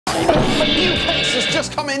A new case has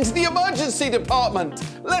just come into the emergency department.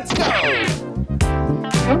 Let's go.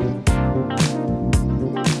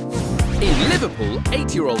 In Liverpool,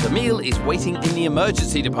 8-year-old Amil is waiting in the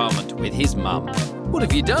emergency department with his mum. What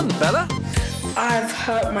have you done, fella? I've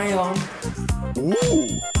hurt my arm. Ooh,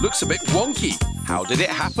 looks a bit wonky. How did it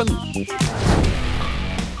happen?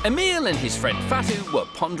 Amil and his friend Fatu were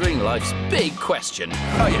pondering life's big question.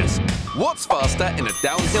 Oh yes, what's faster in a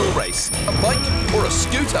downhill race? A bike or a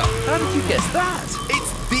scooter? How did you guess that?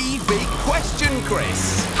 It's the big question,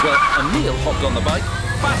 Chris. Well, Amil hopped on the bike,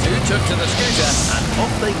 Fatu took to the scooter, and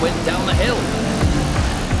off they went down the hill.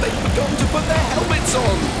 They've forgotten to put their helmets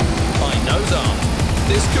on. My nose armed.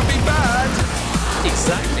 This could be bad.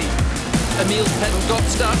 Exactly. Amil's pedal got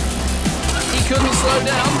stuck. He couldn't slow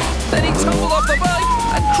down. Then he tumbled off the bike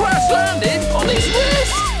and crash-landed on his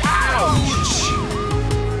wrist. Ouch!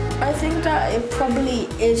 I think that it probably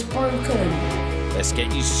is broken. Let's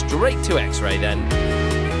get you straight to X-ray then.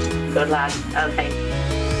 Good lad. Okay.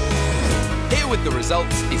 Here with the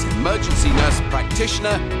results is emergency nurse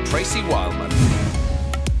practitioner Tracy Wildman.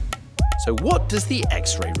 So what does the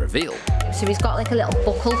X-ray reveal? So he's got like a little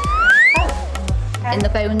buckle in the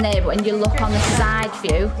bone there, but when you look on the side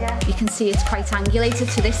view, you can see it's quite angulated,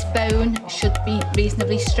 so this bone should be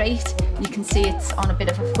reasonably straight. You can see it's on a bit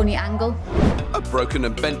of a funny angle. A broken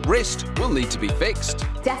and bent wrist will need to be fixed.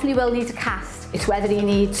 Definitely will need a cast. It's whether he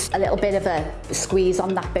needs a little bit of a squeeze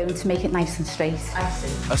on that bone to make it nice and straight. I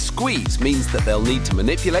see. A squeeze means that they'll need to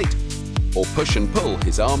manipulate or push and pull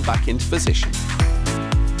his arm back into position.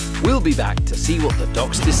 We'll be back to see what the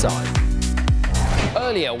docs decide.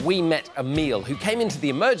 Earlier, we met Amil, who came into the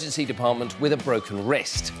emergency department with a broken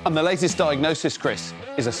wrist. And the latest diagnosis, Chris,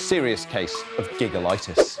 is a serious case of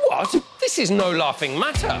giggleitis. What? This is no laughing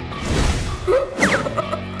matter.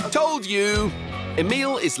 Told you!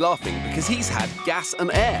 Amil is laughing because he's had gas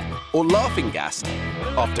and air, or laughing gas,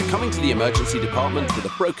 after coming to the emergency department with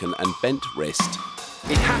a broken and bent wrist.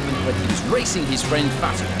 It happened when he was racing his friend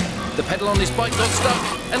Fatu. The pedal on his bike got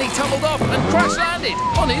stuck, and he tumbled off and crash-landed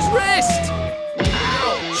on his wrist.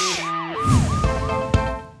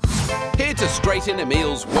 Here to straighten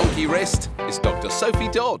Amil's wonky wrist is Dr. Sophie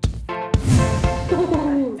Dodd.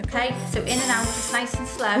 Okay, so in and out, just nice and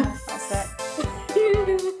slow. That's it.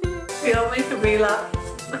 You're making me laugh.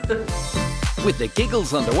 With the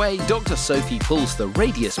giggles underway, Dr. Sophie pulls the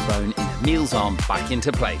radius bone in Amil's arm back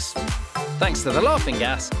into place. Thanks to the laughing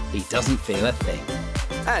gas, he doesn't feel a thing.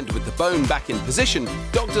 And with the bone back in position,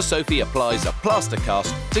 Dr. Sophie applies a plaster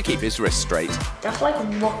cast to keep his wrist straight. That's like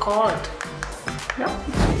rock hard. Yeah.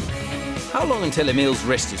 How long until Amil's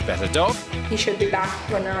wrist is better, Doc? He should be back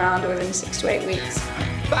running around within 6 to 8 weeks.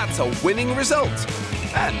 That's a winning result.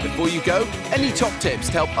 And before you go, any top tips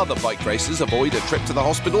to help other bike racers avoid a trip to the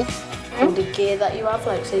hospital? All the gear that you have,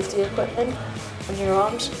 like safety equipment on your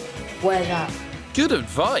arms, wear that. Good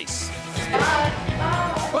advice. Bye.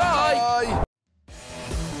 Bye.